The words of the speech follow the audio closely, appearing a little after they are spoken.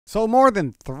So more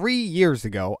than 3 years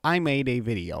ago, I made a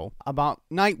video about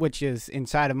night witches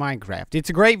inside of Minecraft. It's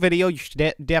a great video. You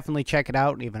should definitely check it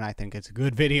out. Even I think it's a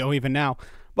good video even now.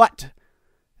 But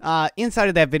inside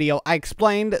of that video, I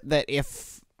explained that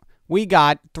if we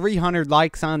got 300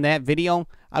 likes on that video,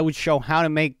 I would show how to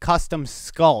make custom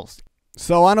skulls.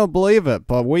 So I don't believe it,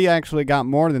 but we actually got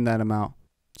more than that amount.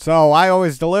 So I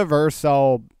always deliver,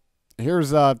 so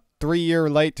here's a 3-year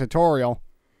late tutorial.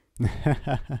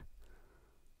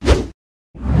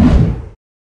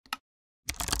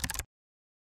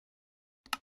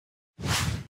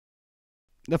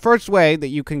 The first way that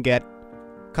you can get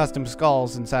custom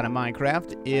skulls inside of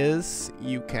Minecraft is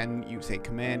you can use a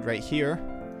command right here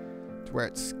to where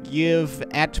it's give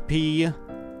 @p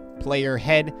player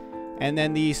head and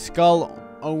then the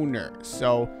SkullOwner.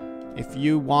 So if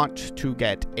you want to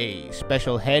get a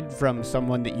special head from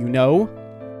someone that you know,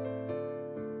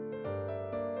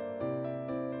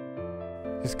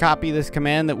 just copy this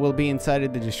command that will be inside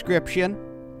of the description,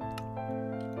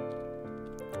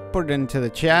 put it into the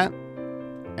chat,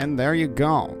 and there you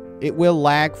go. It will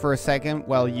lag for a second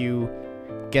while you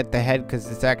get the head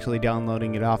because it's actually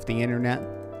downloading it off the internet.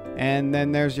 And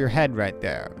then there's your head right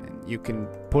there. You can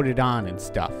put it on and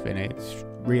stuff, and it's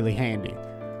really handy.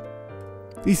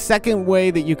 The second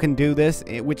way that you can do this,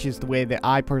 which is the way that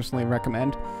I personally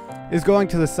recommend, is going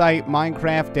to the site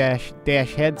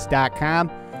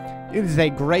minecraft-heads.com. It is a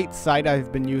great site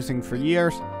I've been using for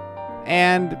years,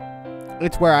 and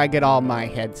it's where I get all my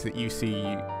heads that you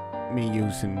see me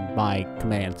using my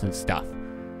commands and stuff.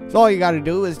 So all you got to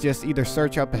do is just either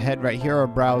search up a head right here or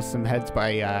browse some heads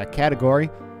by category.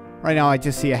 Right now I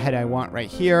just see a head I want right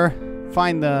here.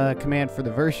 Find the command for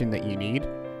the version that you need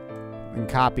and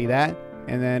copy that,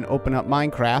 and then open up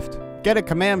Minecraft. Get a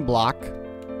command block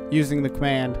using the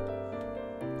command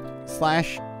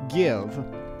 /give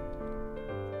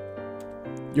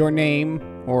your name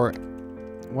or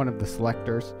one of the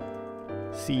selectors,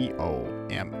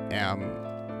 COMM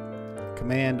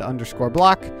command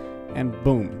 _block, and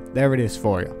boom, there it is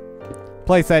for you.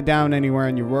 Place that down anywhere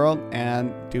in your world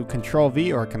and do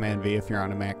Control-V or Command-V if you're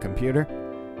on a Mac computer,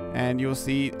 and you'll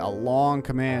see a long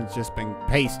command's just been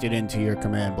pasted into your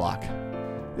command block.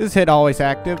 This hit always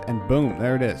active, and boom,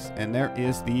 there it is. And there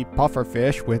is the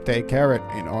pufferfish with a carrot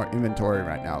in our inventory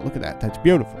right now. Look at that, that's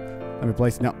beautiful. Let me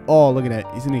place it now. Oh, look at that,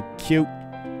 isn't he cute?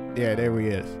 Yeah, there he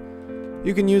is.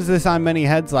 You can use this on many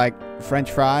heads like French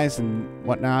fries and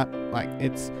whatnot. Like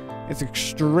it's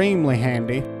extremely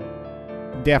handy.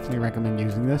 Definitely recommend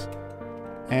using this.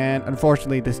 And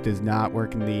unfortunately, this does not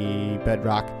work in the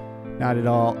Bedrock. Not at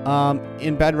all.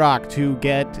 In Bedrock, to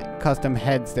get custom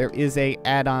heads, there is a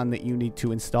add-on that you need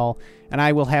to install, and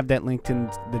I will have that linked in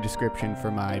the description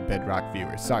for my Bedrock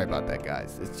viewers. Sorry about that,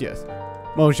 guys. It's just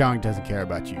Mojang doesn't care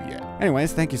about you yet.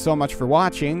 Anyways, thank you so much for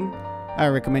watching. I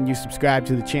recommend you subscribe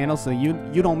to the channel so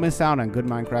you don't miss out on good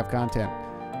Minecraft content.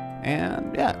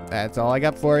 And yeah, that's all I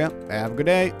got for you. Have a good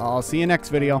day. I'll see you next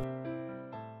video.